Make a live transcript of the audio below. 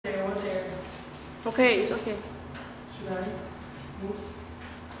Okay, it's okay. Should I move?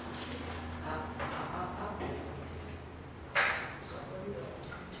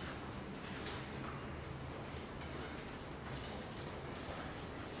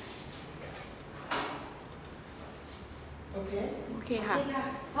 Okay. Okay, ha.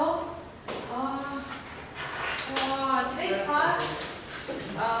 So, for today's class,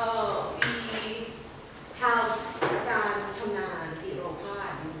 we have Ajahn Chamnan Tiropa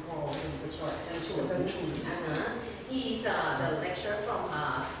He is the lecturer from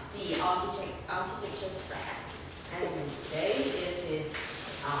the architecture track, and today is his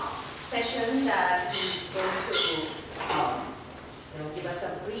session that he's going to give us a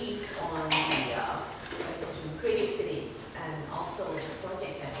brief on the creative cities and also the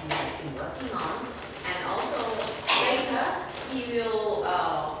project that he has been working on. And also later he will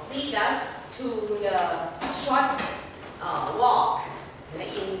lead us to the short walk in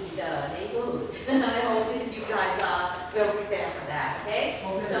the neighborhood. I hope that you guys are well prepared for that. Okay?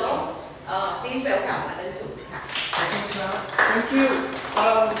 So please welcome Ajahn Tu. Thank you.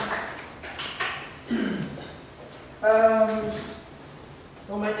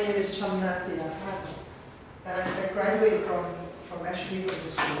 So my name is Chamnan Tiropa. And I graduated from actually from the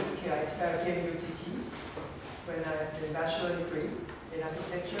school, KMUTT, when I did a bachelor degree in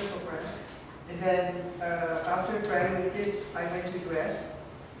architecture program. And then after I graduated, I went to US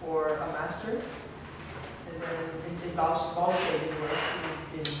for a master, and then in Boston University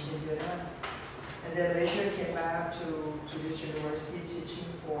in Indiana. And then later came back to this university teaching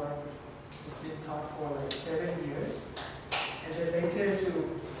for, it's been taught for like 7 years. And then later to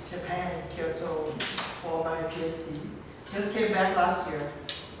Japan, Kyoto, for my PhD. Just came back last year.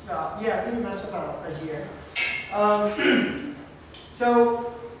 Yeah, pretty much about a year.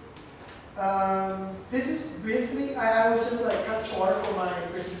 This is briefly, I was just like cut short for my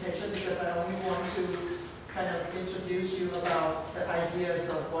presentation because I only want to kind of introduce you about the ideas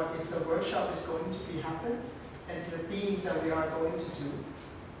of what is the workshop is going to be happen and the themes that we are going to do.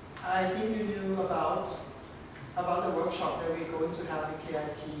 I think you knew about the workshop that we're going to have in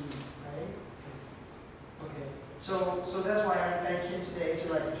KIT, right? Okay. So that's why I came today to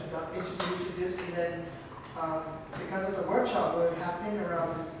like introduce you this, and then because of the workshop will happen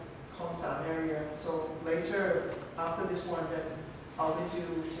around this concept area. So later after this one, then I'll lead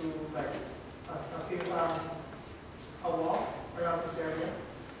you to like a walk around this area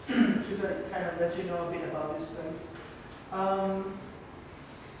to kind of let you know a bit about this place.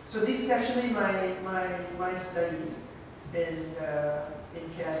 So this is actually my study in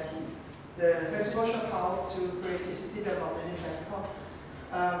KIT. The festival shall call to creative city development in Bangkok.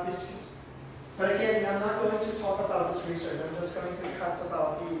 But again, I'm not going to talk about this research. I'm just going to cut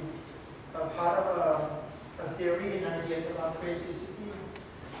about the part of a theory and ideas about creative city.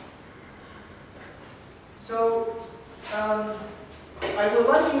 So I would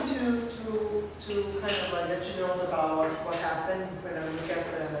like you to kind of like let you know about what happened when I look at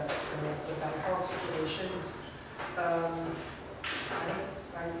the Bangkok situation.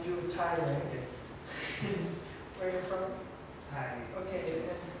 You're Thai, right? Where are you from? Thai. Okay,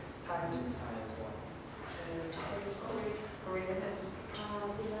 and Thai too. Thai as well. And Korean and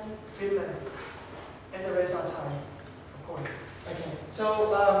Finland. And the rest are Thai, of course. Okay. So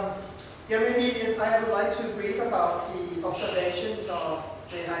yeah, maybe I would like to brief about the observations or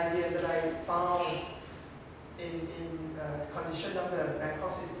the ideas that I found in condition of the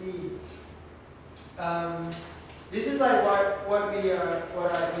Bangkok city. This is like what we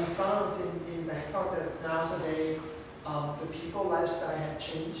found in Bangkok, that nowadays the people lifestyle have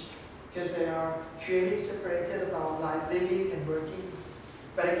changed because they are clearly separated about life, living and working.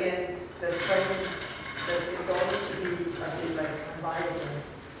 But again, the trend is going to be a bit like environment.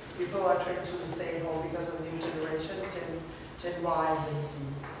 People are trying to stay at home because of new generation, Gen Y and Gen Z.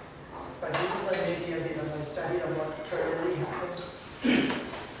 But this is like maybe a bit of a study of what currently happens.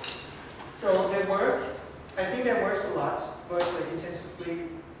 So they work. I think they work a lot, work like intensively.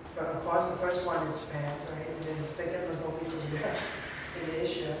 But of course, the first one is Japan, right? And then the second one will be in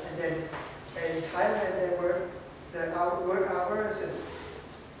Asia. And then in Thailand, they work. The work hours is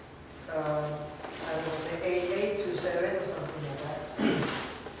I don't know, 8 to 7 or something like that.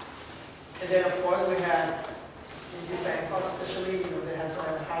 And then of course we have in Bangkok, especially, they have a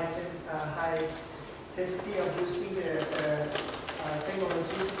high intensity of using the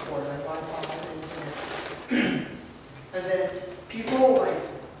technology support like Wi-Fi and internet. And then people like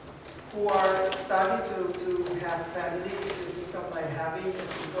who are starting to have families, to think of like having a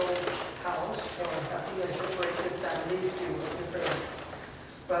single house or having a separated family still different.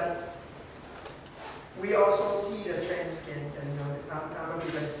 But we also see the trends again, and I'm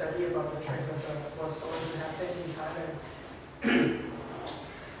going to be study about the trend because of what's going to happen in Thailand.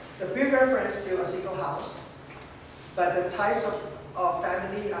 The big reference still a single house, but the types of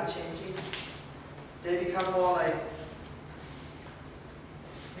family are changing. They become more like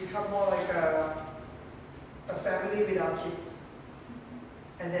a family without kids,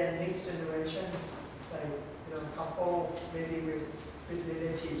 and then mixed generations, like couple maybe with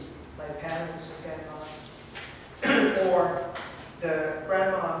relatives, like parents or grandma, or the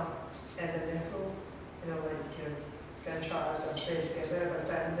grandma and the nephew, grandchild are staying together, but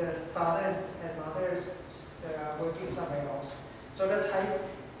the father and mother is working somewhere else. So the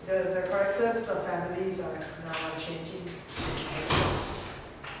characters of the families are now changing.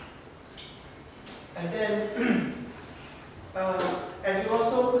 And then, and you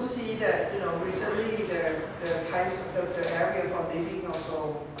also could see that recently the types of the area for living also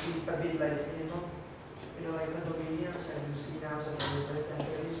a bit like like condominiums, and you see now that the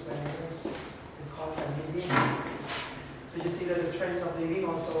residential squares and called condominiums. So you see that the trends of living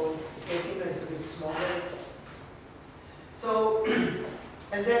also getting a bit smaller. So,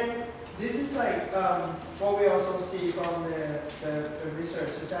 and then this is like what we also see from the research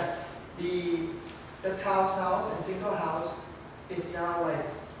is that the townhouse and single house is now like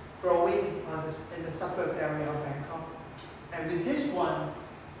growing in the suburb area of Bangkok. And with this one,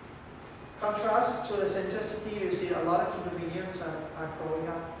 contrast to the center city, you see a lot of condominiums are growing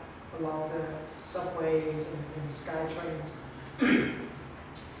up along the subways and sky trains.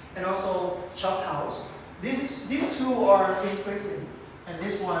 And also shop house. These two are increasing, and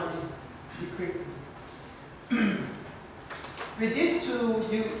this one is decreasing. With these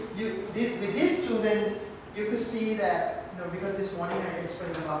two, then you could see that because this morning I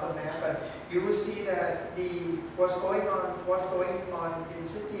explained about the map, but you will see that what's going on in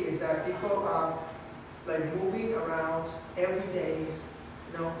city is that people are like moving around every day.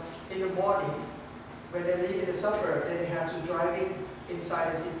 In the morning when they live in the suburb, then they have to driving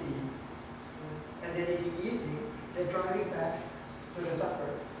inside the city, and then in the evening they're driving back to the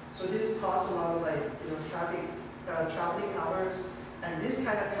suburb. So this causes a lot of traffic, traveling hours, and this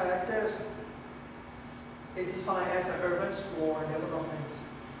kind of characters is defined as an urban sprawl development.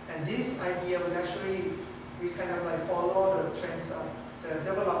 And this idea would actually, we kind of follow the trends of the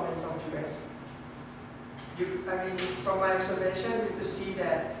developments of US. From my observation, you could see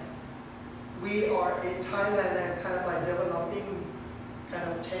that we are in Thailand and kind of developing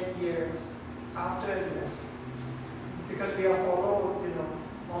 10 years after this, because we are following,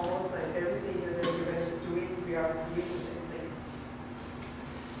 almost everything that the US is doing, we are doing the same thing.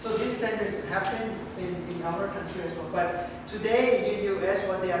 So these changes happen in our country as well. But today in US,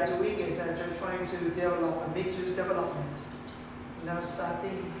 what they are doing is that they're trying to develop a mixed-use development. Now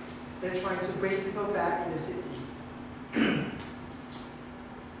they're trying to bring people back in the city.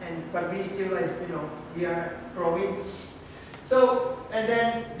 But we still, we are growing. So, and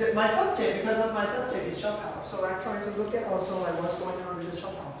then my subject, because of my subject is shop house, so I'm trying to look at also what's going on with the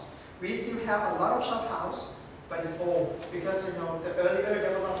shop house. We still have a lot of shop house, but it's old, because the earlier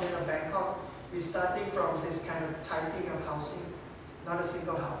development of Bangkok is starting from this kind of typing of housing, not a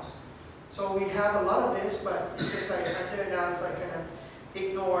single house. So we have a lot of this, but it's just under now, it's kind of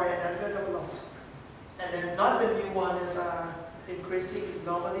ignored and underdeveloped. And then not the new one is increasing,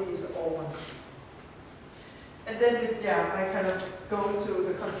 normally is the old one. And then, I kind of go to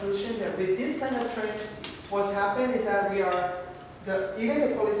the conclusion that with this kind of trends, what's happened is that we are, even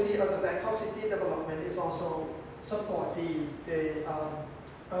the policy of the Bangkok city development is also support the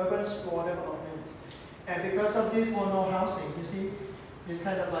urban sprawl development. And because of this mono housing, you see, this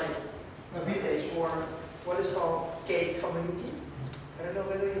kind of a village or what is called gate community. I don't know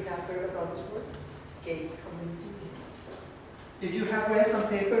whether you have heard about this word, gate community. If you have read some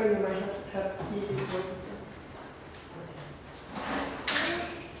paper, you might have seen this word.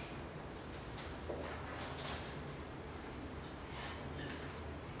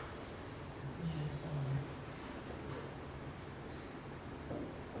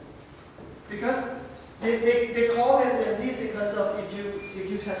 Because they call it indeed because of if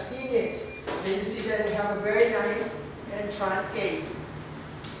you have seen it, then you see that they have a very nice entrance gate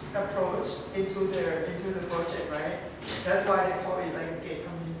approach into the project, right? That's why they call it gate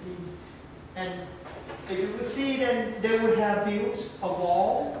communities. And if you would see, then they would have built a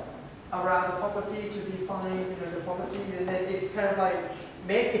wall around the property to define the property, and then it's kind of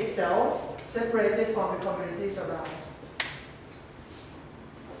make itself separated from the communities around.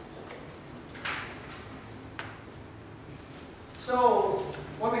 So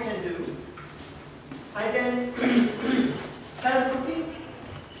what we can do, I then kind of looking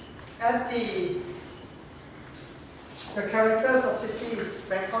at focus of cities,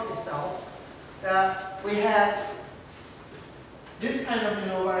 Bangkok itself, we had this kind of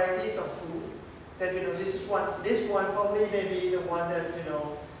varieties of food. That this one probably maybe the one that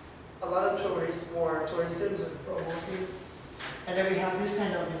a lot of tourists or tourism is promoting. And then we have this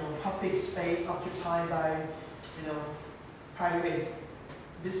kind of public space occupied by private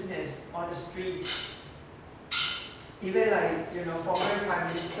business on the street. Even like former Prime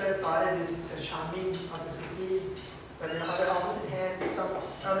Minister thought that this is a charming of the city, but on the opposite hand,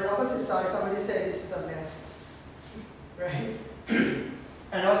 on the opposite side, somebody said this is a mess, right?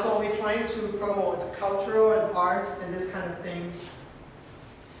 And also we're trying to promote cultural and arts and this kind of things.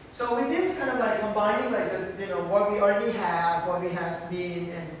 So with this kind of like combining like what we already have, what we have been,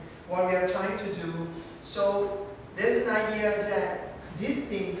 and what we are trying to do. So there's an idea that this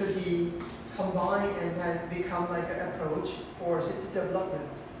thing could be combined and then become like an approach for city development.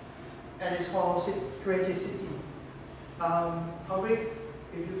 And it's called Creative City. Probably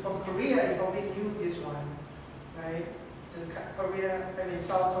if you're from Korea, you probably knew this one, right?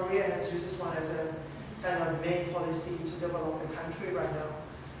 South Korea has used this one as a kind of main policy to develop the country right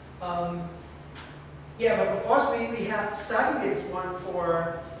now. Yeah, but of course we have started this one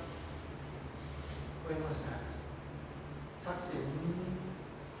for, when was that? Taksin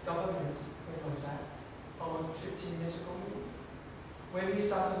government, when was that? Almost 15 years ago, when we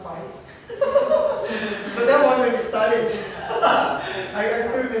started to fight. So that one when we started, I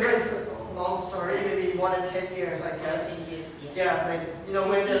couldn't remember, it's a long story, maybe 1 or 10 years, I guess. Yeah, like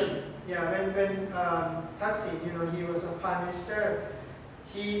when Taksin, he was a prime minister.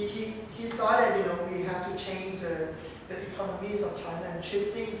 He thought that we have to change the economies of Thailand,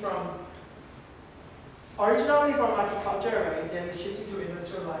 shifting from originally from agriculture, right? Then we shifted to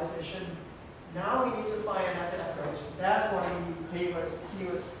industrialization. Now we need to find another approach. That's why he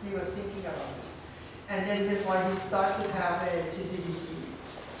was thinking about this, and then that's why he started to have a TCDC,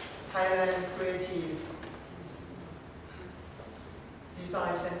 Thailand Creative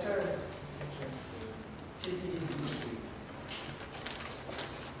Design Center, TCDC.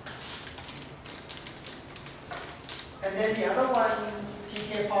 And then the other one,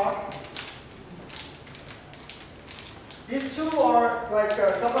 TK Park. These two are like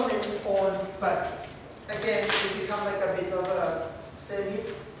government-owned, but again, it becomes like a bit of a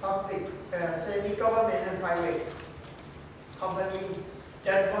semi-public, semi-government and private company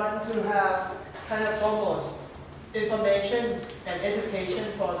that want to have kind of promote information and education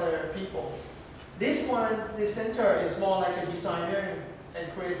for the people. This one, this center is more like a designer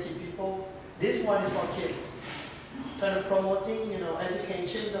and creative people. This one is for kids, kind of promoting,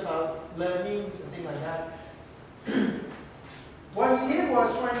 education about learning and things like that. What he did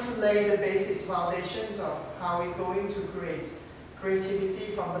was trying to lay the basics foundations of how we're going to create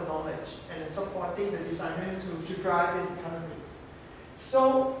creativity from the knowledge and supporting the designer to drive these economies.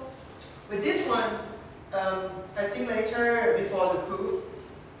 So with this one, I think later before the proof,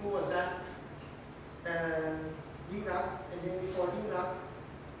 who was that? Yingrak, and then before Yingrak,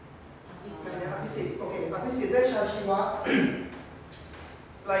 okay, Abhisit Veshashiva,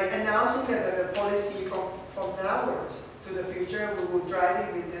 like announcing that the policy from now to the future, we will drive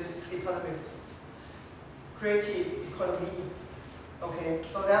it with this economics, creative economy. Okay,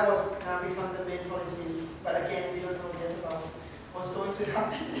 so that was now become the main policy. But again, we don't know yet about what's going to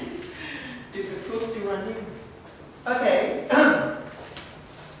happen next. Did the proof still running? Okay.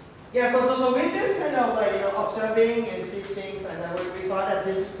 Yeah, so with this kind of like observing and seeing things, and we thought that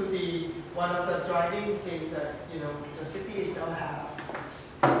this could be one of the driving things that the city itself have.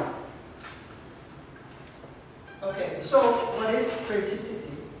 Okay, so what is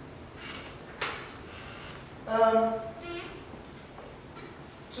creativity?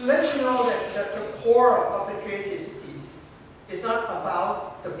 To let you know that the core of the creative cities is not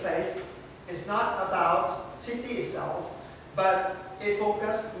about the place, it's not about city itself, but it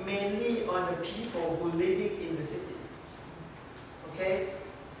focuses mainly on the people who living in the city. Okay,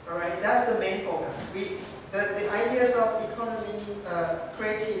 all right, that's the main focus. The ideas of economy,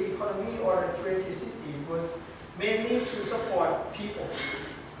 creative economy or the creative city was mainly to support people.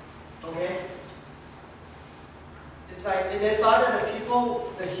 Okay, it's like they thought that the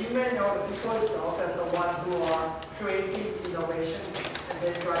people, the human or the people itself, that's the one who are creating innovation and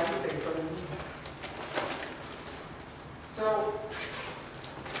then driving the economy. So,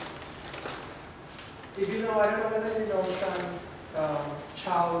 if you know, I don't know whether you know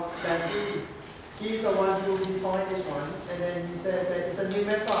Chow Bandy. He's the one who defined this one, and then he said that it's a new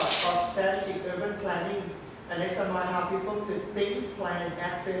method of strategic urban planning, and examine how people could think, plan, and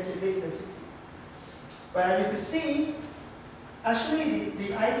act creatively in the city. But as you can see, actually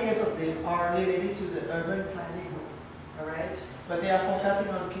the ideas of this are related to the urban planning. all right? But they are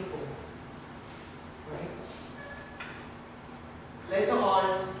focusing on people, right? Later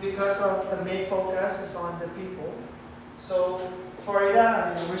on, because of the main focus is on the people, so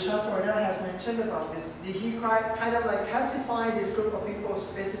Florida, Richard Florida has mentioned about this. He kind of like classify this group of people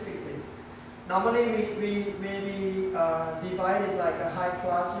specifically. Normally we maybe divide it like a high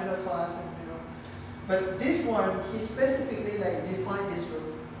class, middle class, and but this one, he specifically like defined this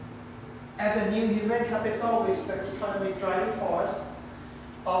group as a new human capital with the economic driving force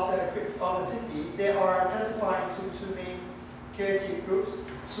of the cities. They are classified into two main creative groups: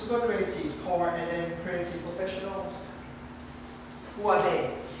 super creative core and then creative professionals. Who are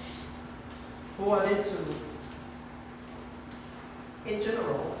they? Who are these two? In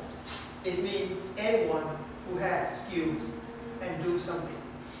general, it means anyone who has skills and do something.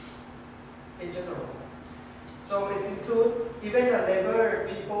 In general. So it includes even the labor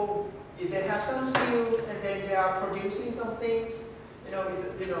people, if they have some skill and then they are producing some things,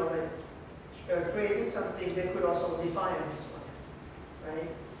 creating something, they could also define this one, right?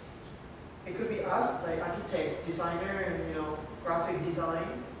 It could be us, like architects, designer, graphic design.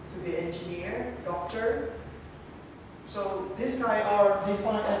 It could be engineer, doctor. So these guys are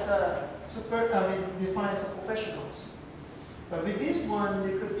defined as defined as professionals. But with this one,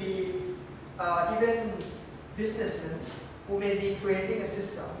 it could be even businessmen who may be creating a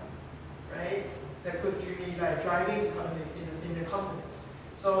system, right? That could be like driving economy in the companies.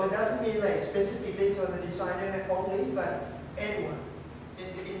 So it doesn't mean like specifically to the designer only, but anyone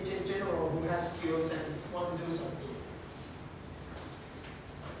in general who has skills and want to do something.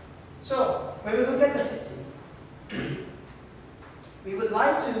 So when we look at the city, we would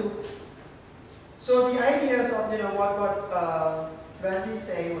like to. So the ideas of what Randy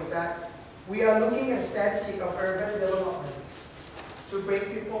said was that we are looking at strategy of urban development to bring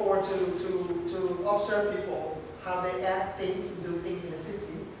people or to observe people, how they add things and do things in the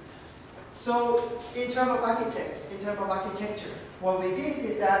city. So in terms of architects, in terms of architecture, what we did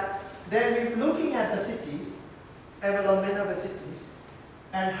is that then we're looking at the cities, development of the cities,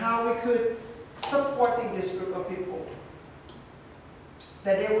 and how we could supporting this group of people.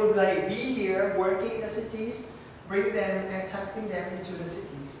 That they would like be here working in the cities, bring them and attracting them into the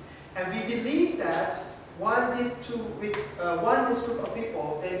cities. And we believe that this group of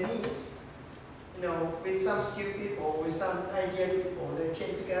people, they meet, with some skilled people, with some idea people, they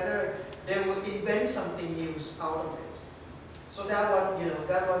came together, they would invent something new out of it. So that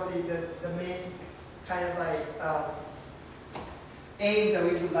was the main kind of like aim that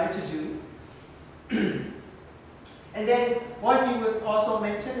we would like to do. And then what he would also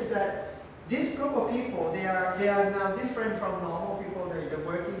mention is that this group of people, they are now different from normal people, the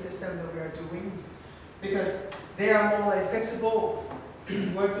working system that we are doing, because they are more like flexible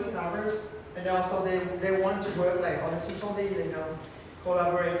working hours, and also they want to work like horizontally,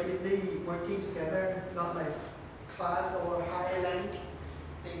 collaboratively working together, not like class or high rank,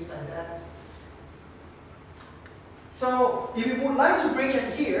 things like that. So if we would like to bring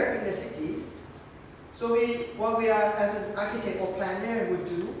them here in the cities, so what we are as an architect or planner would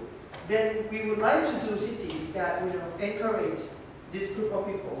do, then we would like to do cities that encourage this group of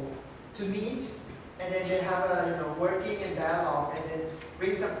people to meet, and then they have a working and dialogue, and then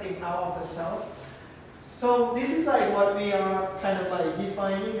bring something out of themselves. So this is like what we are kind of like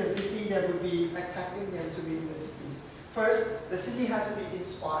defining the city that would be attracting them to be in the cities. First, the city has to be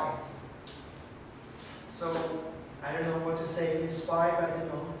inspired. So I don't know what to say, inspired, but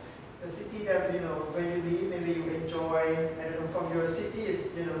the city that when you leave, maybe you enjoy. I don't know, from your city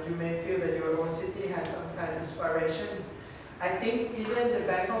is you may feel that your own city has some kind of inspiration. I think even the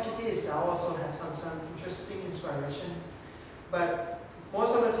Bangkok city itself also has some interesting inspiration. But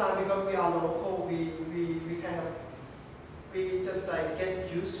most of the time, because we are local, we just like get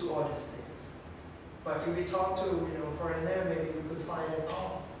used to all these things. But if we talk to foreigner, maybe we could find that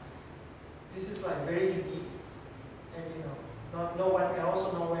this is like very unique, and no one else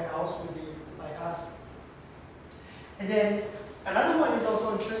or nowhere else would be like us. And then another one is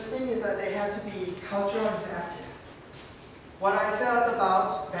also interesting is that they have to be cultural interactive. What I felt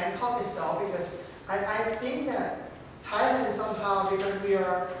about Bangkok itself, because I think that Thailand somehow,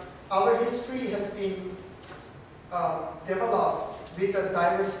 because our history has been developed with the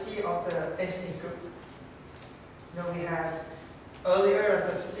diversity of the ethnic group. We have earlier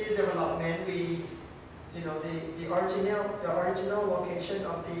the city development, the original location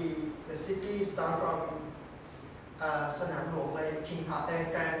of the city start from Sanam Luang, like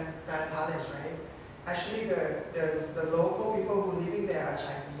Grand Palace, right? Actually, the local people who living there are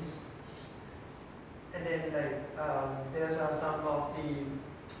Chinese, and then like there's some of the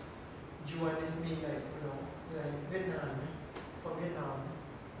Juanism, like Vietnam, from Vietnam,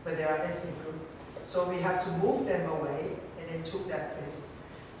 but they are ethnic group. So we have to move them away and then took that place.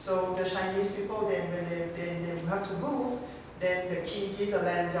 So the Chinese people, then when they have to move, then the king give the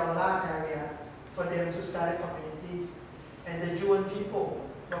land Yao Lan area for them to start communities. And the Yuan people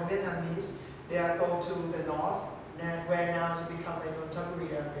from Vietnamese, they are go to the north, where now it's become the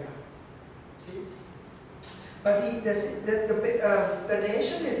Nonthaburi area. See? But the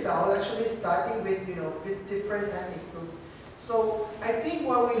nation itself actually starting with, with different ethnic groups. So I think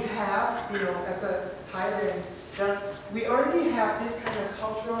what we have, as a Thailand, that we already have this kind of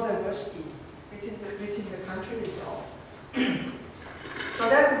cultural diversity within the country itself. So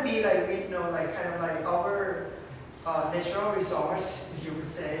that would be like, kind of like our natural resource, you would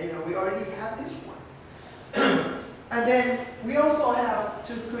say. We already have this one. And then we also have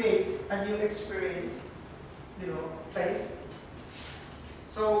to create a new experience, place.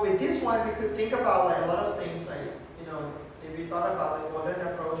 So with this one, we could think about like a lot of things, like, if we thought about like modern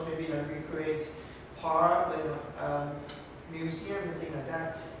approach, maybe like we create park, museum and things like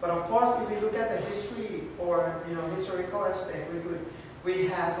that. But of course, if we look at the history or historical aspect, we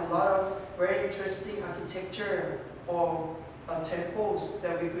have a lot of very interesting architecture or temples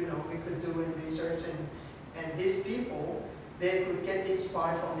that we could do in research, and these people, they could get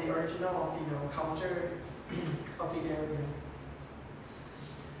inspired from the original of the culture of the area.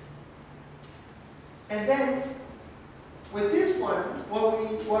 And then with this one,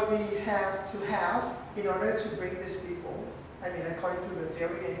 what we have to have in order to bring these people, according to the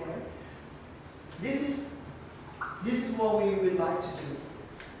theory anyway, this is what we would like to do.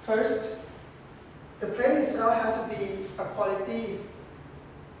 First, the place itself has to be a quality.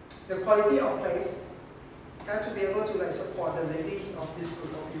 The quality of place has to be able to support the livings of this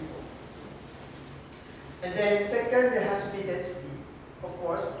group of people. And then second, there has to be density. Of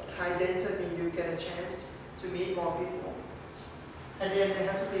course, high density means you get a chance to meet more people. And then there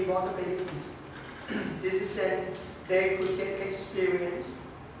has to be walkability. This is then they could get experience,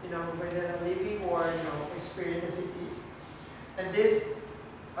 when they're living or experience the cities. And this,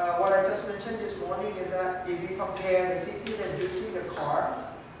 what I just mentioned this morning is that if you compare the city that's using the car,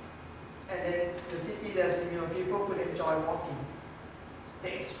 and then the city that people could enjoy walking,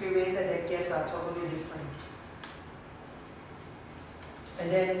 the experience that they get are totally different.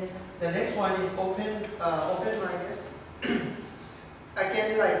 And then the next one is open-mindedness.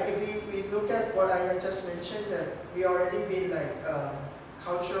 Again, if we look at what I just mentioned, that we already been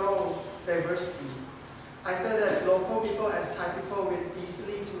cultural diversity. I feel that local people as Thai people will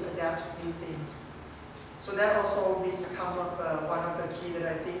easily to adapt new things. So that also become up one of the key that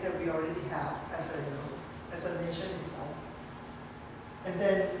I think that we already have as a nation itself. And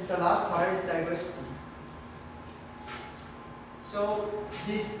then the last part is diversity. So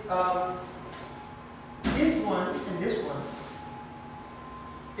this one and this one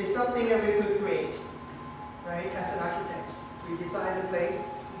is something that we could create, right? As an architect, we design the place,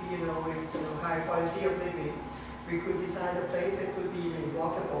 with high quality of living. We could design the place that could be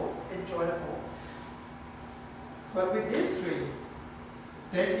walkable, enjoyable. But with these three,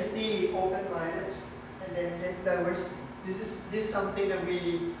 density, open-minded, and then diversity. This is something that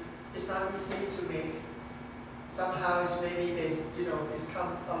it's not easy to make. Somehow it's maybe it's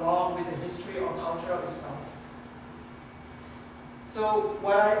come along with the history or culture of itself. So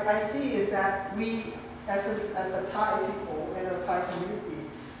what I see is that we, as a Thai people and our Thai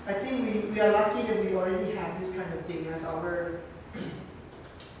communities, I think we are lucky that we already have this kind of thing as our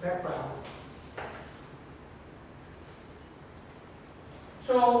background.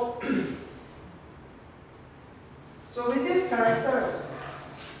 So with this character,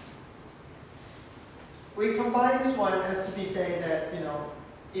 we combine this one as to be saying that,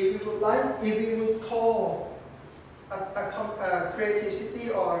 if we would call a creative city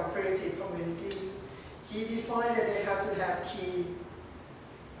or creative communities, he defined that they have to have three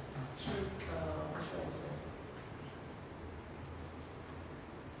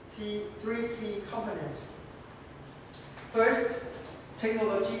key components. First,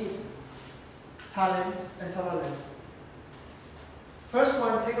 technologies, talent, and tolerance. First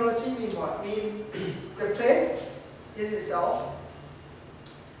one, technology means what? Means the place in itself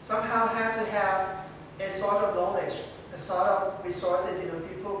somehow have to have a sort of knowledge, a sort of resource that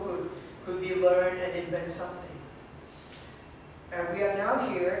people could be learn and invent something. And we are now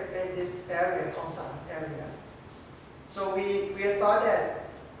here in this area, Kongsan area. So we have thought that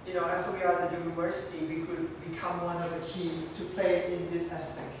as we are at the university, we could become one of the key to play in this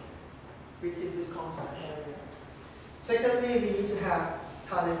aspect within this Kongsan area. Secondly, we need to have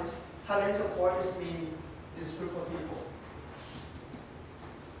talent. Talent, of course, means this group of people.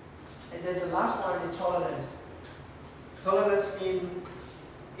 And then the last one is tolerance. Tolerance means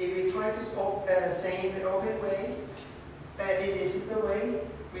if we try to say in the open way, it isn't the way.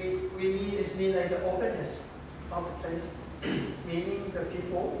 We mean like the openness of the place, meaning the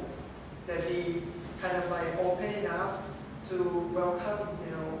people that be kind of like open enough to welcome,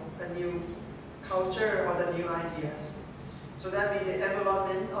 a new culture or the new ideas. So that means the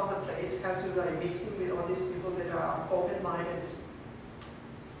environment of the place have to like mixing with all these people that are open-minded.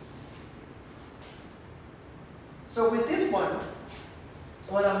 So with this one,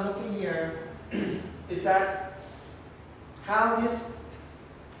 what I'm looking here is that how this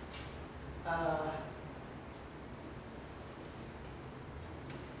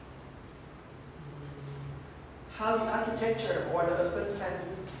how the architecture or the urban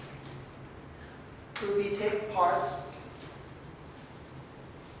planning could be take part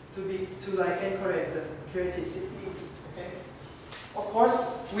to like encourage the creative cities. Okay. Of course,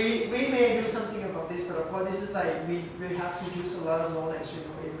 we may do something about this, but of course this is like we have to use a lot of knowledge,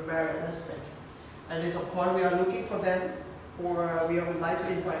 in various aspects. And this, of course, we are looking for them, or we would like to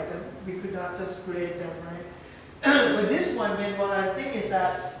invite them. We could not just create them, right? With this one, then what I think is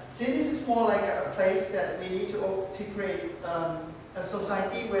that since this is more like a place that we need to create a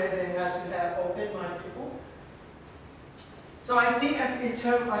society where they have to have open-minded people. So I think as in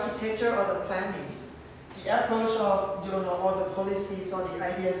terms of architecture or the plannings, the approach of all the policies or the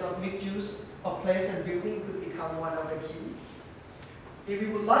ideas of mixed use of place and building could become one of the key. If we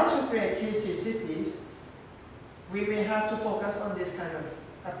would like to create creative cities, we may have to focus on this kind of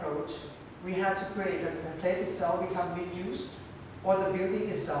approach. We have to create the place itself become mixed use, or the building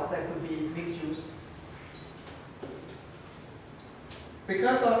itself that could be mixed use.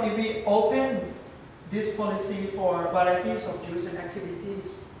 Because if we open this policy for varieties of use and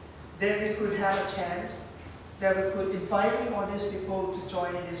activities, then we could have a chance that we could invite all these people to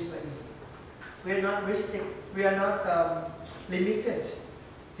join in this place. We are not limited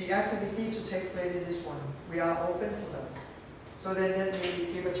the activity to take place in this one. We are open for them. So then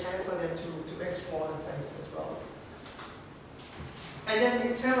we give a chance for them to explore the place as well. And then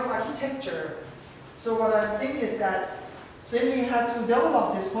in terms of architecture, so what I think is that since we have to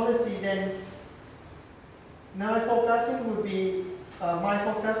develop this policy, then now focusing would be, my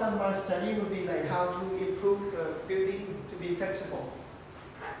focus on my study would be like how to improve the building to be flexible,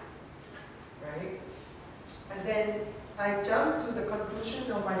 right? And then I jumped to the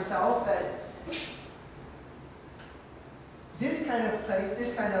conclusion of myself that this kind of place,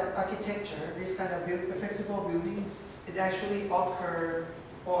 this kind of architecture, this kind of flexible buildings, it actually occurred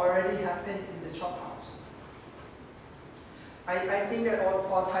or already happened in the chop house. I think that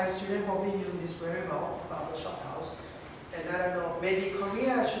all Thai students probably knew this very well about the shop house. And I don't know, maybe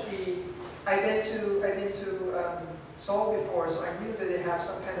Korea should be, I've been to Seoul before, so I knew that they have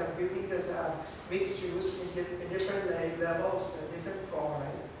some kind of building that's mixed use in different levels, different floor,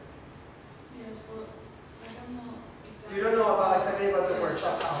 right? Yes, but I don't know exactly. You don't know exactly about the word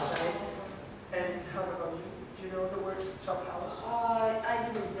shop house, right? And how about you? Do you know the word shop house? I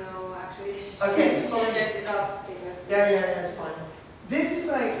didn't know actually. Okay. So looked it up because. Yeah, that's fine. This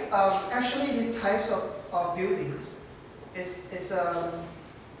is like actually these types of buildings. It's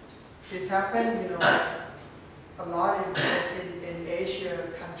happened a lot in Asia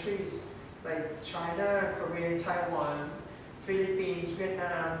countries like China, Korea, Taiwan, Philippines,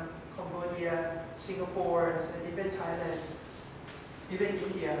 Vietnam, Cambodia, Singapore, and even Thailand, even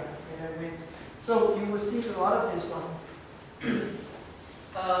India. So you will see a lot of this one.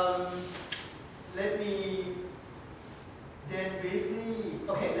 Let me then briefly,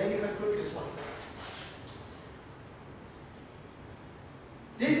 let me conclude this one.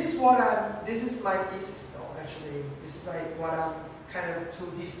 This is my thesis though, actually. This is like what I'm kind of to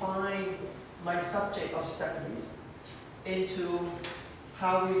define my subject of studies into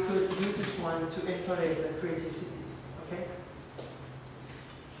how we could use this one to encourage the creative cities, okay?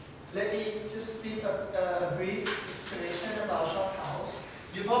 Let me just give a brief explanation about shop house.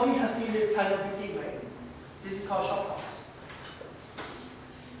 You probably have seen this type of building, right? This is called shop house.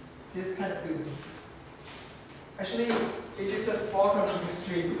 This kind of buildings. Actually, if you just walk along the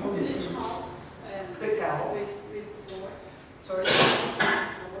street, you probably see the tower. With door. Sorry?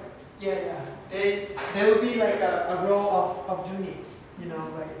 Yeah. There will be like a row of units,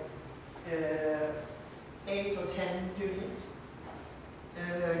 like 8 or 10 units,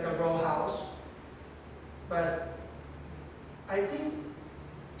 and like a row house. But I think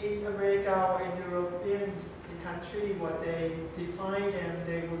in America or in European country, what they define them,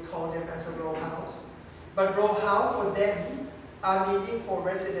 they would call them as a row house. But row house for them are meaning for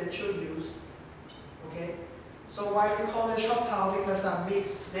residential use. Okay? So why we call it shop house? Because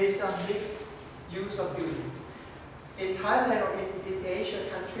there's a mixed use of buildings. in Thailand or in Asian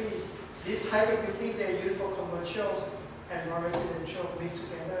countries, this type of building they use for commercials and residential mixed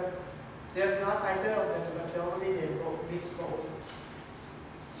together. There's not either of them, but normally they both mix both.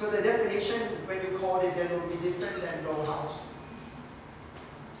 So the definition, when you call it, then will be different than row house.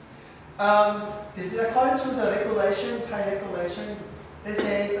 This is according to the regulation, Thai regulation. It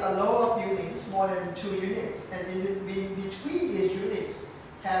says a row of buildings more than 2 units, and in between each unit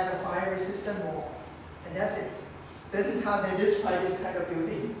has a fire-resistant wall, and that's it. This is how they describe this kind of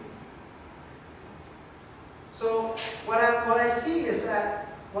building. So what I see is that,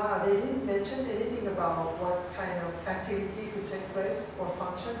 wow, they didn't mention anything about what kind of activity could take place or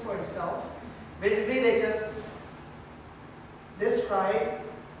function for itself. Basically, they just describe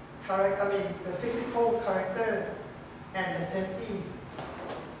the physical character and the safety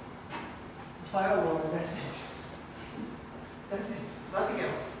firewall, and that's it. That's it, nothing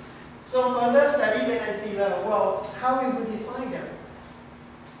else. So further study, then I see that, well, how we would define them.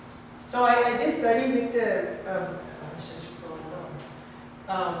 So I did study with the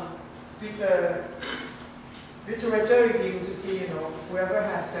literature review to see, whoever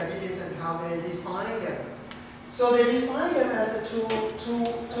has studied this and how they define them. So they define them as a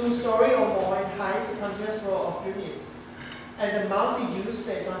two-story or more in height continuous row of units, and the multi-use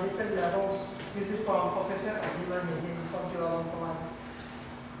space on different levels. This is from Professor Adiman from Chulalongkorn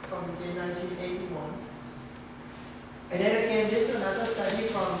from 1981. And then again, this is another study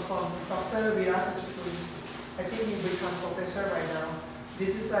from Dr. Virasachipuri. I think he become professor right now.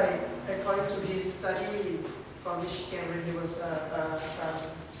 This is according to his study from Michigan when he was a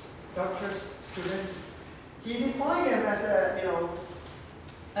doctor's student. He defined them as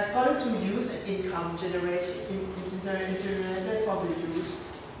according to use and income generated from the use.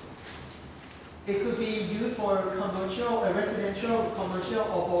 It could be used for commercial, residential, commercial,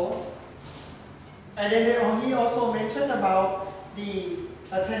 or both. And then he also mentioned about the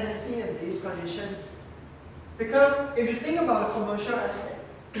tenancy and these conditions. Because if you think about the commercial aspect,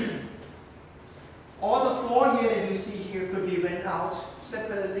 all the floor here that you see here could be rent out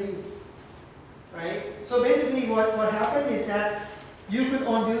separately, right? So basically what happened is that you could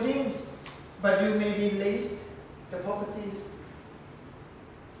own buildings, but you may be leased the properties.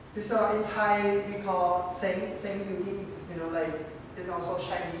 This are in Thai we call same building, it's also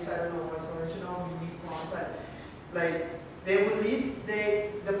Chinese, I don't know what's the original meaning from, but they would lease,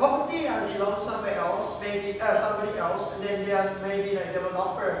 the property belongs somewhere else, maybe somebody else, and then there's maybe a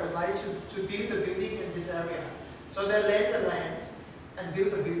developer would like to build a building in this area. So they rent the land and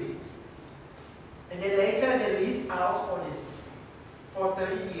build the buildings. And then later they lease out for this for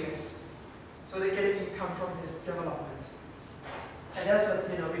 30 years. So they get income from this development. And that's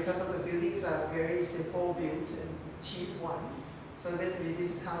what, because of the buildings are very simple built and cheap one. So basically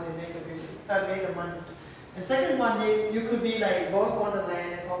this is how they make the money. And second one, you could be both on the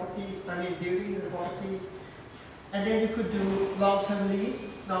land and properties, buildings and properties. And then you could do long-term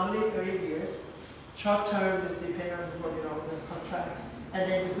lease, normally 30 years. Short-term, just depend on the contracts. And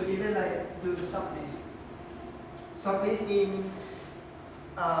then you could even do the sublease. Sublease means,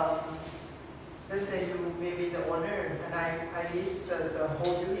 let's say you may be the owner and I lease the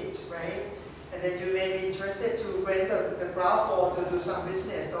whole unit, right? And then you may be interested to rent the ground floor to do some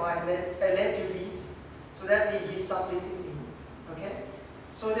business, so I let you lead. So that means he's subleasing me, okay?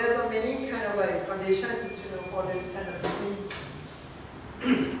 So there's a many kind of conditions, for this kind of things.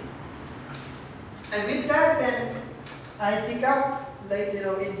 And with that, then I pick up,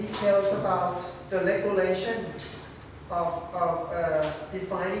 in details about the regulation of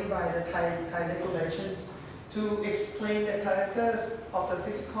defining by the Thai regulations to explain the characters of the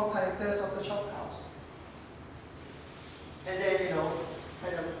physical characters of the shop house. And then,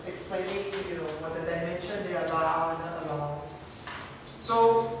 kind of explaining, what the dimension they allow and not allow.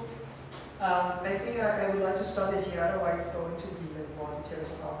 So, I think I would like to stop it here, otherwise it's going to be more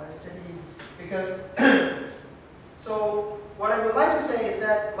details about my study. Because, so what I would like to say is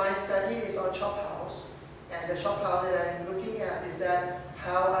that my study is on shop house, and the shop house that I'm looking at is that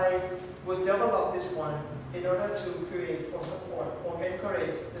how I would develop this one in order to create or support or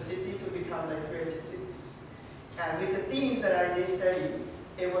encourage the city to become creative cities. And with the themes that I did study,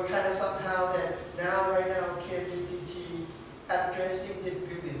 it was kind of somehow that right now KMUTT addressing these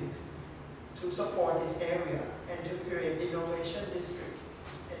buildings to support this area and to create innovation district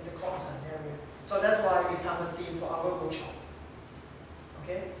in the Khon area. So that's why it became a theme for our workshop.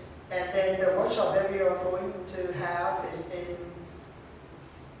 Okay? And then the workshop that we are going to have is in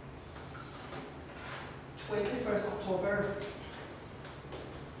 21st October,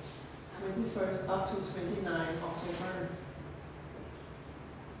 21st up to 29th October.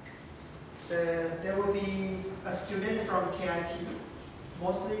 There will be a student from KIT.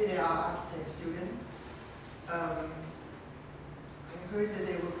 Mostly they are architect students. I heard that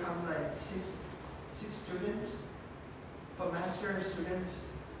they will come like six students for master students.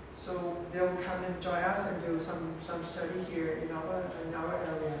 So they will come and join us and do some study here in our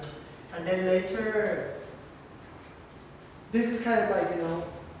area. And then later, this is kind of like,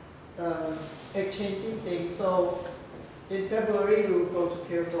 exchanging things. So in February, we will go to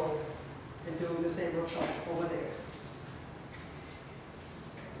Kyoto and do the same workshop over there.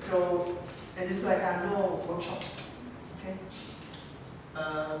 So, and it's like annual workshop, okay?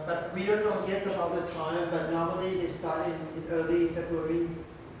 But we don't know yet about the time, but normally they start in early February.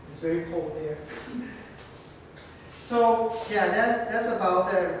 It's very cold there. So yeah, that's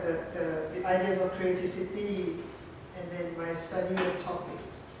about the ideas of creativity, and then my study of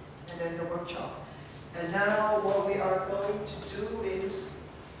topics, and then the workshop. And now what we are going to do is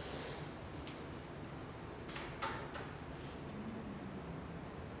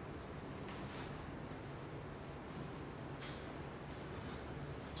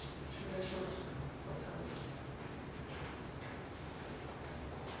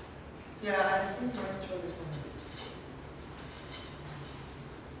yeah, I think I show this one.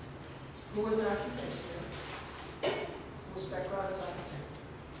 Who was an architect here? Whose background is architect?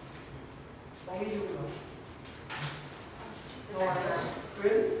 Only you know. No one else?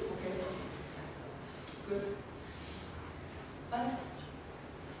 Really? Okay. Good.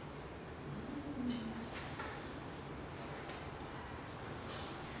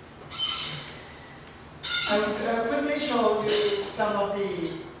 I will quickly show you some of the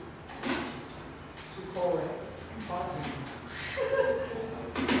parts.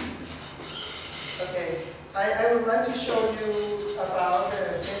 Okay, I would like to show you about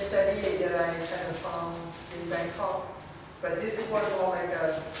the case study that I kind of found in Bangkok. But this is one more like the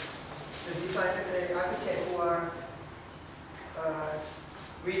designer, the architect who are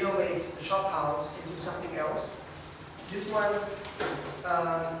renovate the shop house into something else. This one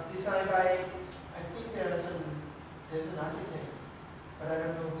designed by, I think there's an architect, but I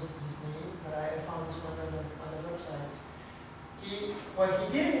don't know his name. But I found this one on the website. What he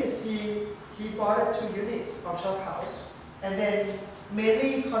did is he bought 2 units of shop house, and then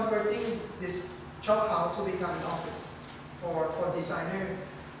mainly converting this shop house to become an office for designer.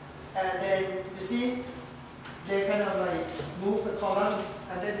 And then you see they kind of like move the columns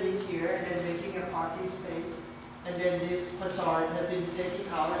underneath here, and then making a parking space. And then this facade has been taken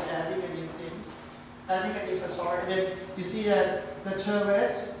out and adding a new things, adding a new facade. And then you see that the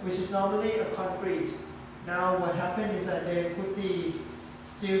terrace, which is normally a concrete, now what happened is that they put the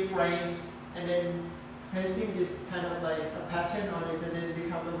steel frames and then placing this kind of like a pattern on it, and then it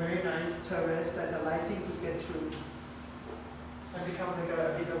become a very nice terrace that the lighting could get through and become like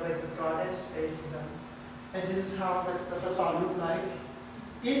a bit of like a garden space for them. And this is how the facade look like.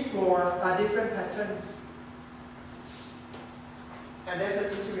 Each floor are different patterns. And there's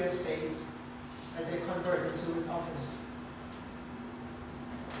an interior space, and they convert into an office.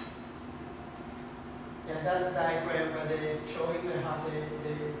 And that's a diagram where they're showing how they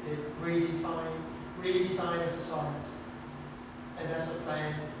redesign the facade. And that's a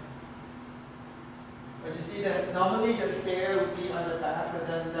plan. But you see that normally the stair would be on the back, but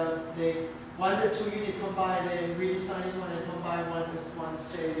then they want the 2 units combined, they redesign this one and combine one as one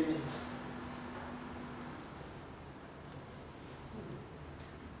stair unit.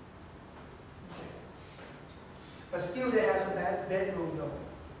 But still there has a bedroom though.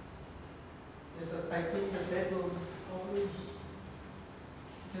 I think the bedroom only,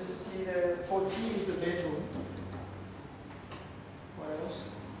 because you see the 14 is a bedroom. What else?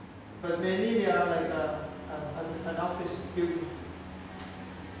 But mainly they are like an office building.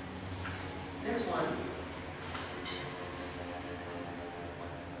 Next one.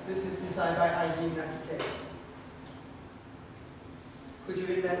 This is designed by ID Architects. Could you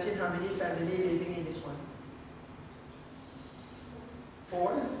imagine how many families living in this one?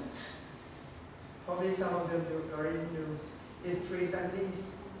 4? Probably some of them already knew. It's 3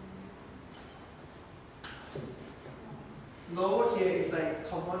 families. Lower here is like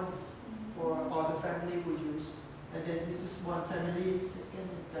common for all the family we use. And then this is 1 family, 2nd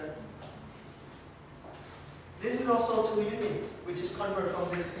and 3rd. This is also 2 units, which is converted from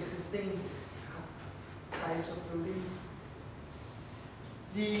this existing types of buildings.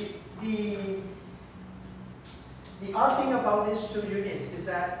 The odd thing about these 2 units is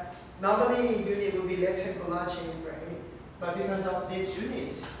that normally unit will be rectangular shape, right? But because of this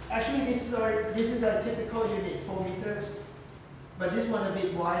unit, actually this is a typical unit, 4 meters. But this one a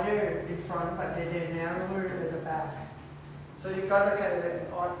bit wider in front, but then they're narrower at the back. So you got a kind of an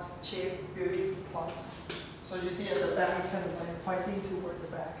odd shaped building plot. So you see at the back, it's kind of like pointing toward the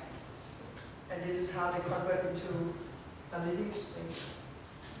back. And this is how they convert into a living space.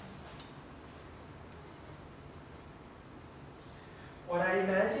 What I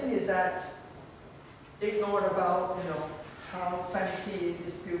imagine is that ignore about, how fancy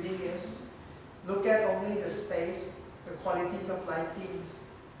this building is. Look at only the space, the qualities of lightings.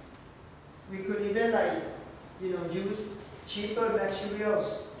 We could even use cheaper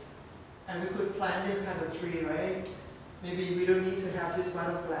materials, and we could plant this kind of tree, right? Maybe we don't need to have this much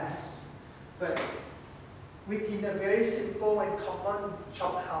of glass, but within a very simple and common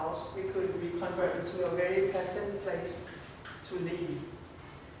shop house, we could reconvert into a very pleasant place to live.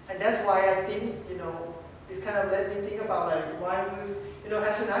 And that's why I think, it kind of let me think about why we,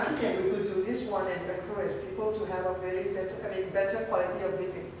 as an architect, we could do this one and encourage people to have a better quality of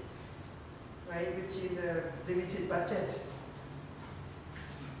living, right, within the limited budget.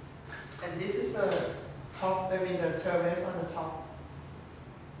 And this is the top, the terrace on the top.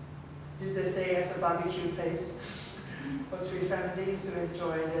 This they say as a barbecue place for 3 families to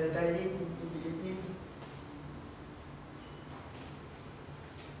enjoy the dining in the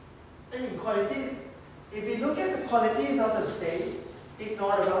evening. Quality, if we look at the qualities of the space,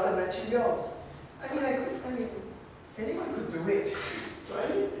 ignore about the materials. Anyone could do it,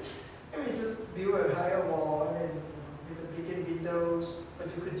 right? Just build a higher wall, with the bigger windows, but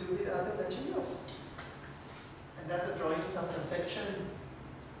you could do with other materials. And that's the drawings of the section.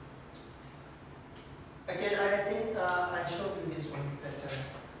 Again, I think I showed you this one better.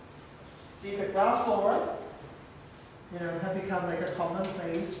 See, the ground floor, have become like a common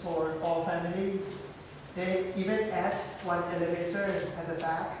place for all families. They even add one elevator at the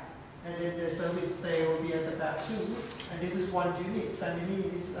back, and then the service stay will be at the back too. And this is one unit family,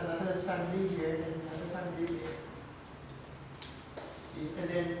 this is another family here, and another family here. See, and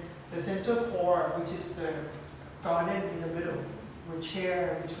then the central core, which is the garden in the middle, will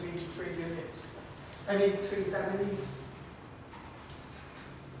share between 3 units. 3 families.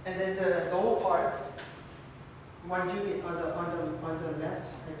 And then the lower part, 1 unit on the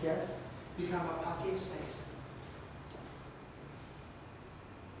left, I guess, become a parking space.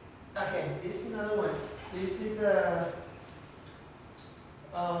 Okay, this is another one. This is the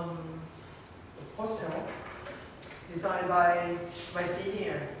hostel designed by my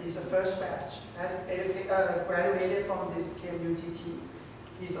senior. He's the first batch, graduated from this KMUTT.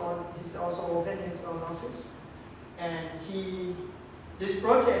 He's also opened his own office, and this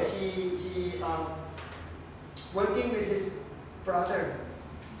project he working with his brother,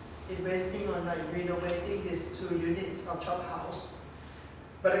 investing on renovating these 2 units of shop house.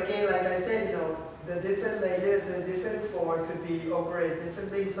 But again, like I said, the different layers, the different floor could be operated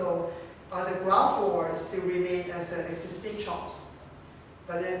differently. So on the ground floor, it still remain as existing shops.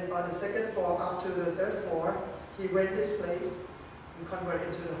 But then on the second floor, up to the 3rd floor, he rent this place and convert it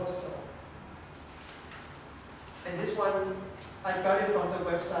into the hostel. And this one, I got it from the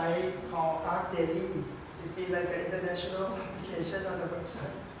website called Art Daily. It's been like an international publication on the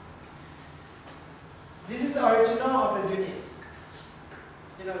website. This is the original of the units.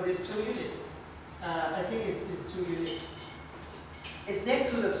 These 2 units. I think it's 2 units. It's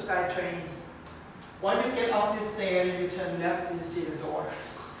next to the Sky Trains. When you get off this stair and you turn left, you see the door.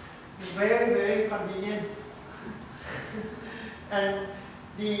 It's very, very convenient. And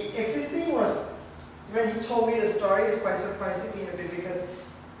the existing was, when he told me the story, it's quite surprising me a bit because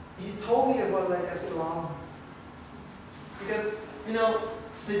he told me about like a slum. Because,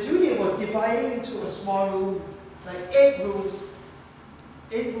 the unit was divided into a small room, like 8 rooms,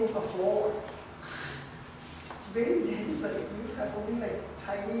 8 rooms a floor. It's very dense, like you have only like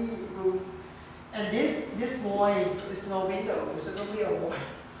tiny room. And this void is no window, it's just only a void.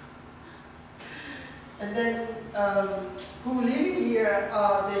 And then who living here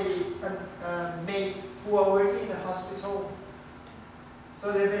are the mates who are working in the hospital.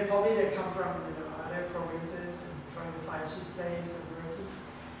 So they come from other provinces and trying to find cheap place and working.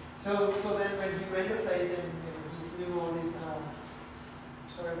 So then when he rent a place and he's living all this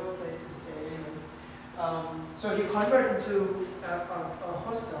terrible place to stay in. So he converted into a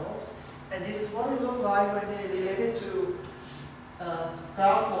hostel, and this is what it looked like when they related to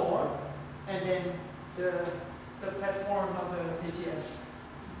ground floor and then the platform of the BTS.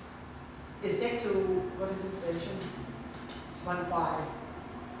 It's next to, what is this station? It's 1 5. I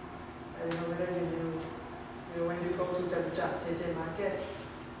don't know whether you knew, when you go to JJ Market,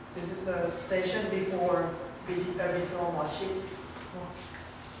 this is the station before Mochi.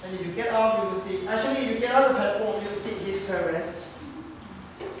 And if you get off, you will see, actually if you get off the platform, you will see his terrace.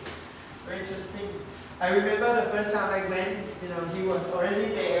 Very interesting. I remember the first time I went, he was already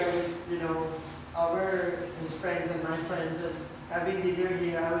there with, his friends and my friends and having dinner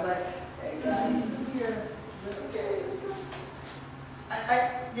here. I was like, hey guys, I'm here. Okay, let's go.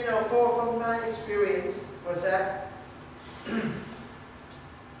 You know, from my experience was that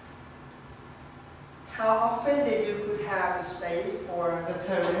how often that you could have a space or a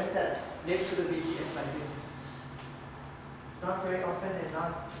terrace that next to the BTS like this. Not very often, and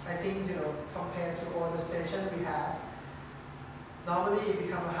not, I think, you know, compared to all the stations we have, normally it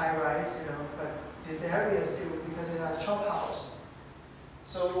become a high rise, you know, but this area still, because it has shop house.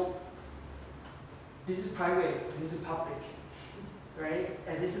 So this is private, this is public, right?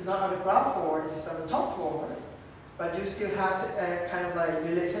 And this is not on the ground floor, this is on the top floor, but you still have a kind of like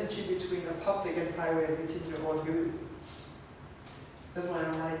relationship between the public and private within your own building. That's why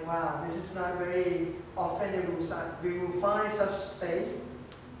I'm like, wow, this is not very often that we will find such space,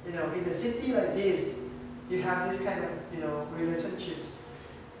 you know, in the city like this. You have this kind of, you know, relationships.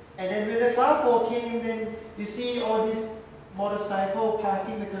 And then when the ground floor came, then you see all this motorcycle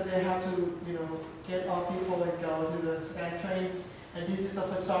parking because they have to, you know, get all people and go to the sky trains. And this is the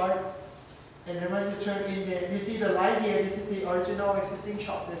facade. And then when you turn in there, you see the light here. This is the original existing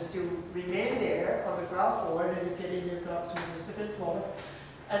shop that still remain there on the ground floor. And then you get in, you go up to the second floor.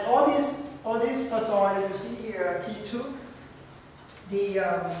 And all this facade that you see here, he took the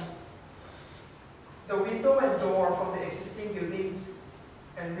window and door from the existing buildings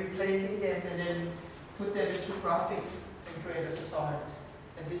and replacing them and then put them into graphics and create a facade.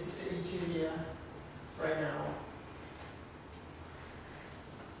 And this is the interior right now.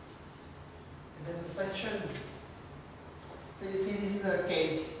 And there's a section. So you see this is a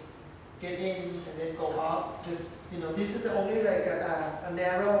gate. Get in and then go up. This, you know, this is the only like a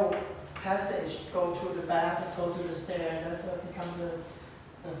narrow passage. Go to the back and go to the stair. That's become the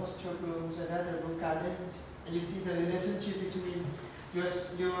hostel rooms and then the roof garden. And you see the relationship between your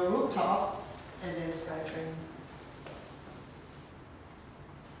rooftop and then SkyTrain.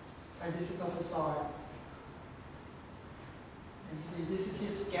 And this is the facade. And you see this is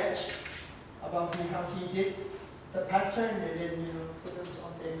his sketch about how he did the pattern and then, you know, put those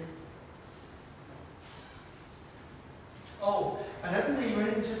on there. Oh, another thing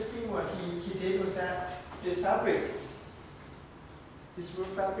very interesting what he did was that this fabric, this roof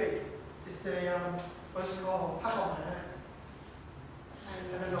fabric, is the what's it called? I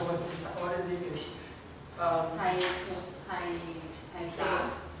don't know what in English. Thai style.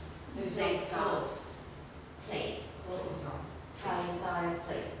 Plate cloth. Plate cloth. Thai style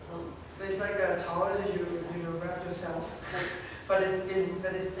plate cloth. It's like a towel that you wrap yourself, but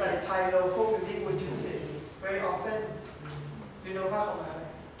it's like Thai local building would use it very often. You know how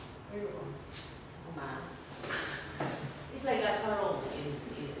it's like a sarong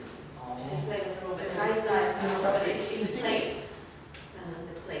it's like a sarong, but Thai style, but it's in plate.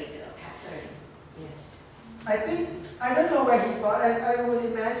 The plate pattern. Yes. I think, I don't know where he bought it. I would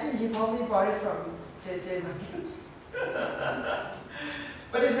imagine he probably bought it from JJ Market.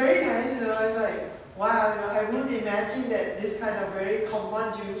 But it's very nice, you know, it's like, wow, you know, I wouldn't imagine that this kind of very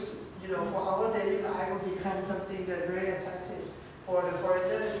common use, you know, for our daily life would become something that very attractive for the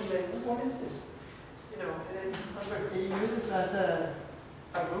foreigner to see like, what is this? You know, and then he uses it as a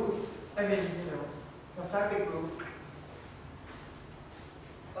roof. I mean, you know, a fabric roof.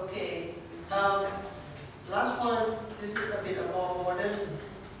 Okay, last one, this is a bit of more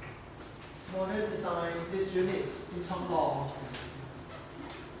modern design, this unit in Thong Long.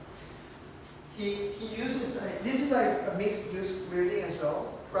 He uses, this is like a mixed use building as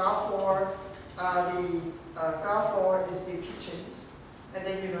well. Ground floor, the ground floor is the kitchen. And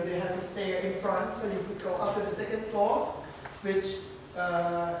then, you know, there has a stair in front, so you could go up to the second floor, which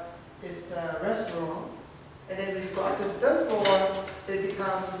is the restaurant. And then when you go up to the third floor, they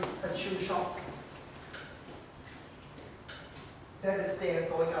become a shoe shop. Then the stair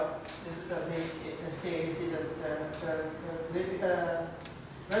going up. This is the main stair. You see the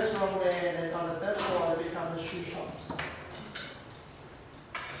restaurant there, and then on the third floor, they become the shoe shops.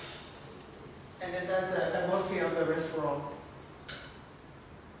 And then there's a atmosphere of the restaurant.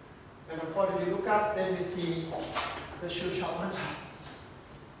 And of course, if you look up, then you see the shoe shop on top.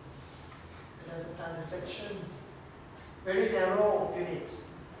 And there's a planter section. Very narrow unit.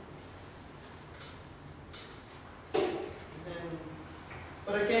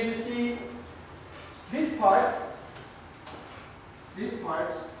 But again, you see this part,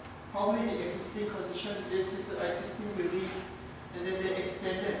 probably the existing condition, this is the existing building, and then they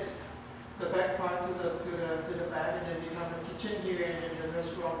extended the back part to the back, and then they have a kitchen here and then the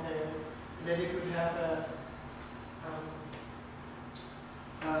restaurant there, and then you could have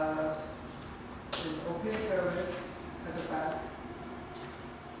an open terrace at the back.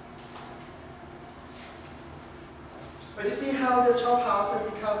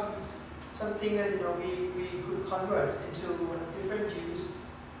 something that we could convert into different use,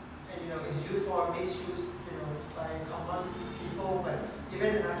 and is used for mixed use, by common people, but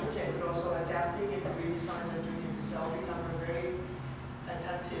even an architect could also adapting and redesign the unit itself become a very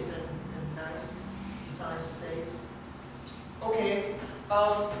attractive and nice design space. Okay,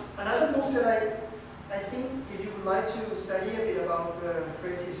 another book that I think if you would like to study a bit about the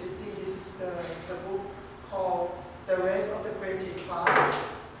creative city, this is the book called The Rest of the Creative Class,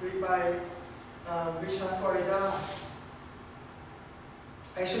 written by Richard Florida.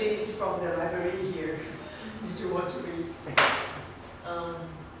 Actually, this is from the library here, if you want to read.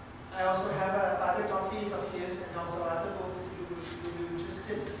 I also have other copies of his and also other books if you're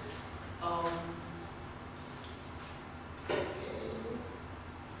interested. Okay.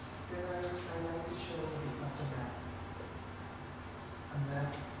 Then I like to show you the map. A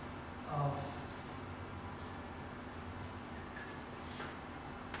map of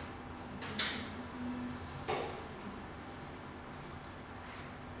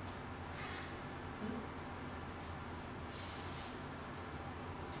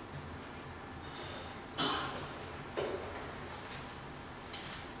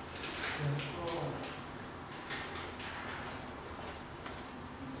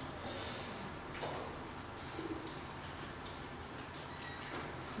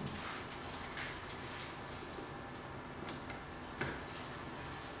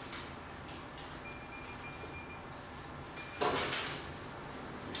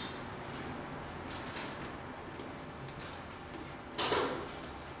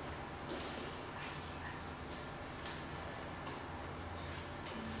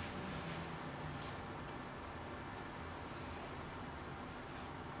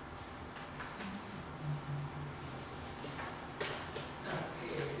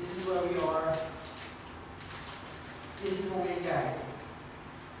where we are. This is Hong Yen Yai,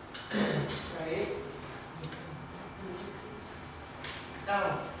 right? Now,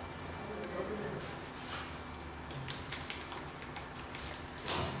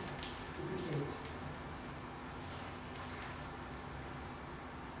 duplicate.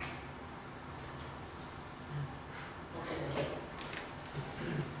 Okay.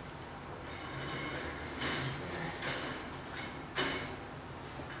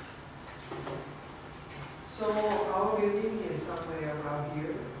 So our building is somewhere around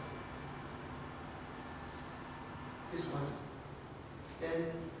here. This one. Then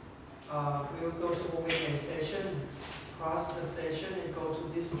we will go to Hong Yen station, cross the station and go to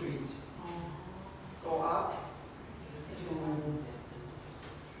this street. Go up to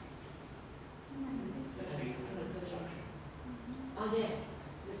Oh yeah,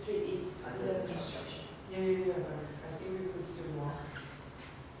 the street is under construction. yeah, but I think we could still walk.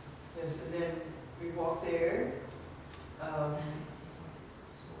 Yes, and then we walk there.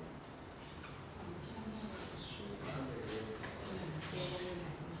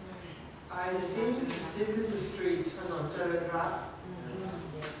 I think this is a street,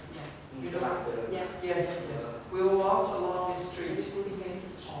 you know? Yes. We will walk along this street.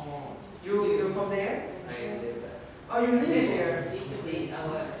 You're from there? Oh, you live here?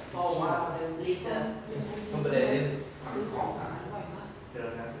 Oh wow, then. Yes.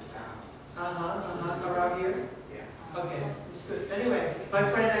 Around here? Yeah. Okay, it's good. Anyway, my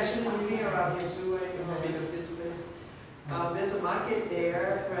friend actually living around here too, I know a bit of this place. There's a market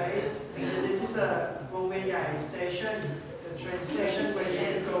there, right? And then this is a Hong Yen Yai station, the train station where you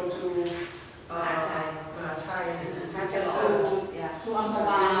can go to Thai.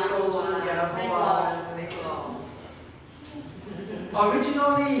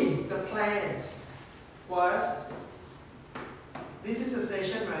 Originally, the plan was, this is a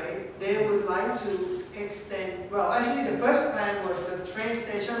station, right? They would like to extend, well, actually the first plan was the train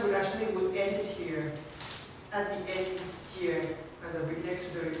station would end here, at the end here, and next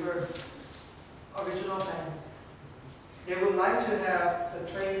to the river. Original plan. They would like to have the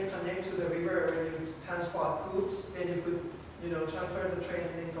train connect to the river when you transport goods, then you could, transfer the train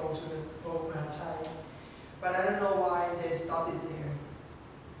and then go to the old Thai. But I don't know why they stopped it there.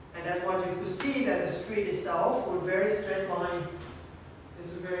 And that's what you could see, that the street itself was very straight line.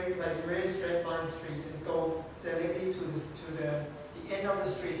 It's a very straight line street, and go directly to the end of the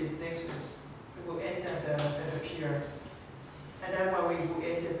street is next to this. It will end at the pier. And that's why we will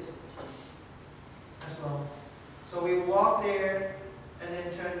end it as well. So we walk there and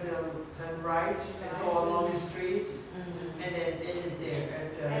then turn right and go along the street and then end it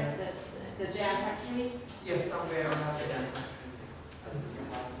there at the jam factory? yes, somewhere around there.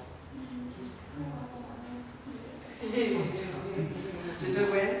 Did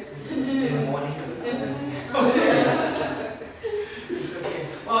you win? In the morning. Okay. It's okay.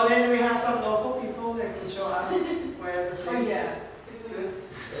 Well, So then we have some local people that can show us where the Oh, place yeah. good.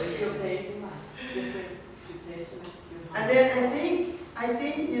 Your place, different education. And then I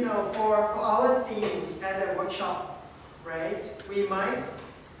think you know for our themes at a workshop, right? We might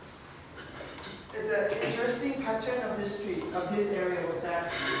the interesting pattern of this street of this area was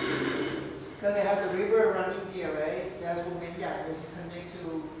that because they have the river running here, right? There's Wumenyak which connect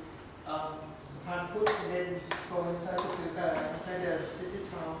to Sapan Put and then go inside the city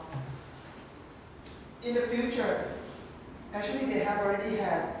town. In the future, actually they have already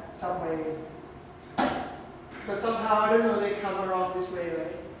had subway, but somehow I don't know they come around this way,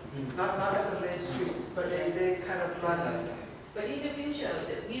 right? Not at the main street, but they kind of run. But in the future,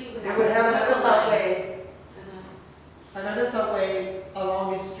 we will They have. would have another subway, Uh-huh. another subway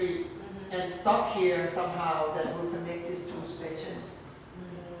along this street Mhm. and stop here somehow that will connect these two stations.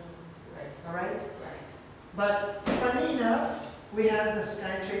 Right, All right. right. But funny enough, we have the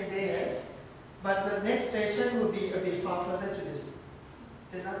SkyTrain there. Yes. But the next station will be a bit far further to this.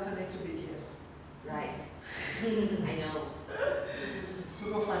 They're not connected to BTS. Right. I know. It's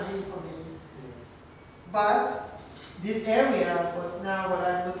super funny for me. Yes. But this area was now what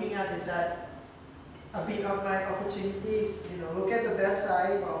I'm looking at is that a bit of my opportunities, you know, look at the best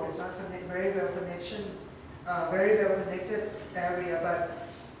side, well it's not very well connected area, but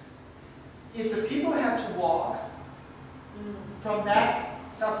if the people have to walk from that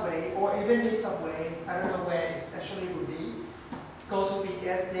subway or even this subway, I don't know where it actually would be, go to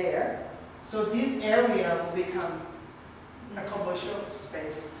BTS there. So this area will become a commercial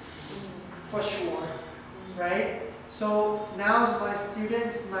space for sure, right? So now my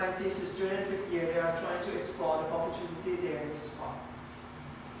students, my thesis student here, they are trying to explore the opportunity there in this spot.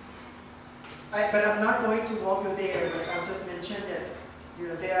 But I'm not going to walk you there, but I'll just mention that you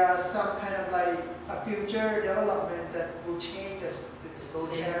know, there are some kind of like a future development that will change this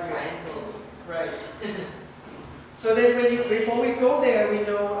area. Right. So then before we go there, we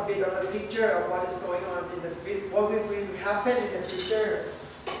know a bit of a picture of what is going on in what will happen in the future.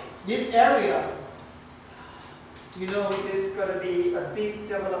 This area, you know, this is going to be a big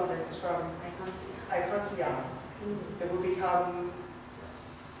development from Icon Siam. It will become,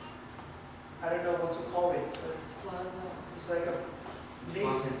 I don't know what to call it, but it's like a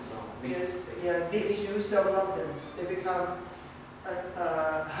mixed use development. They become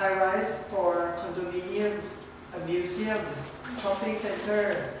a high-rise for condominiums, a museum, shopping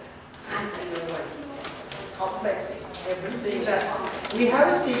center, you know, like complex, everything that we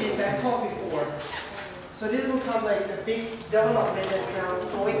haven't seen in Bangkok before. So this will come like a big development that's now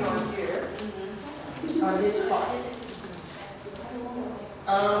going on here, on this spot.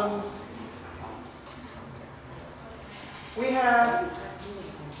 We have,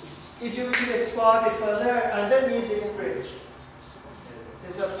 if you could explore a bit further, underneath this bridge,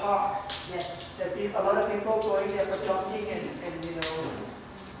 there's a park. Yes. That a lot of people going there for jogging and you know,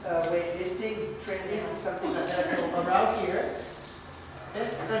 weightlifting, training, something like that. So around here,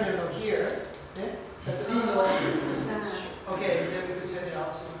 no, here. Okay, then we could turn it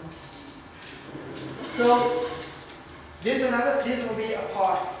off soon. So this will be a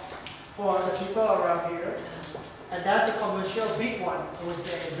park for the people around here. And that's a commercial big one, I would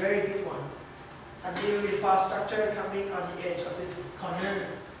say, a very big one. A new infrastructure coming on the edge of this corner.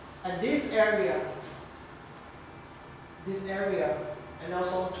 And this area, and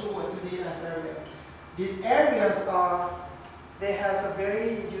also to the last area. These areas they has a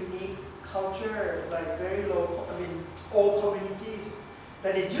very unique culture, like very local, old communities,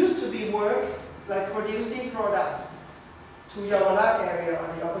 that it used to be work, like producing products to Yawarat area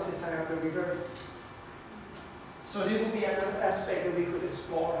on the opposite side of the river. So this will be another aspect that we could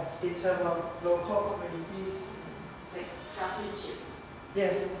explore in terms of local communities. Like craftsmanship.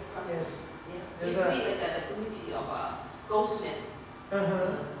 Yes, yes. Yeah. It used to be like the community of goldsmith.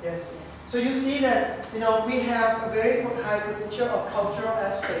 Yes. So you see that we have a very high potential of cultural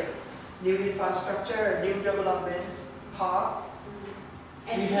aspect, new infrastructure, new development, parks.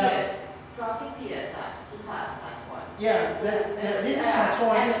 And piers, crossing piers at Saigon. Yeah, this is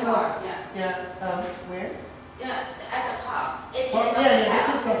Saigon. This was where? Yeah, at the park. This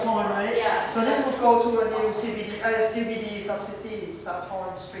is Saigon, right? Yeah. So then we'll go to a new CBD sub-city,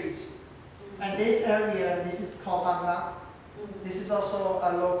 Saigon Street. And this area, this is called Bangla. This is also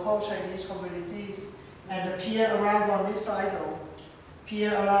a local Chinese communities. And the pier around on this side,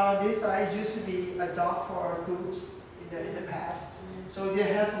 pier around this side used to be a dock for goods in the past. So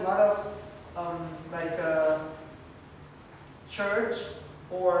there has a lot of like church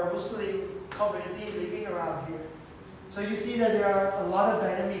or Muslim community living around here. So you see that there are a lot of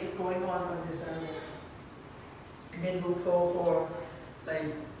dynamics going on in this area. And then we'll go for like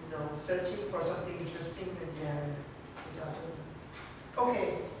searching for something interesting in the area this afternoon. Okay,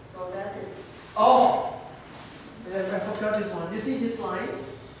 so that's it. Oh, I forgot this one. You see this line?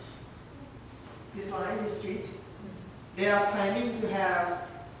 This line, this street? They are planning to have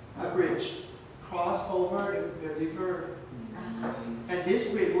a bridge cross over the river. And this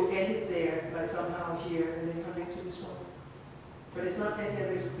bridge will end it there, like somehow here, and then connect to this one. But it's not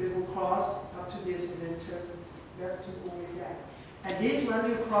ended, it will cross up to this and then turn back to over there. And this, when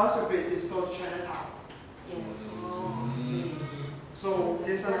you cross the bridge, this goes to Chinatown. Yes. So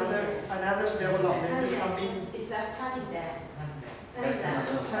there's another development is coming. Is that planning there? That's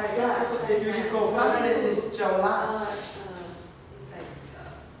another. Chai, you go first, and then this Jaula. It's like,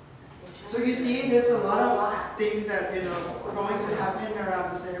 So you see, there's a lot of things that are going to happen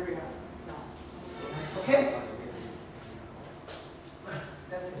around this area. no, Okay,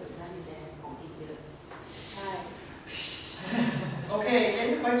 that's it. it's planning there,ของอีกเยอะใช่ Okay,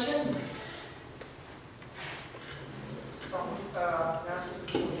 any questions? Some,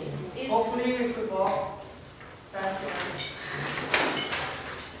 It's hopefully we could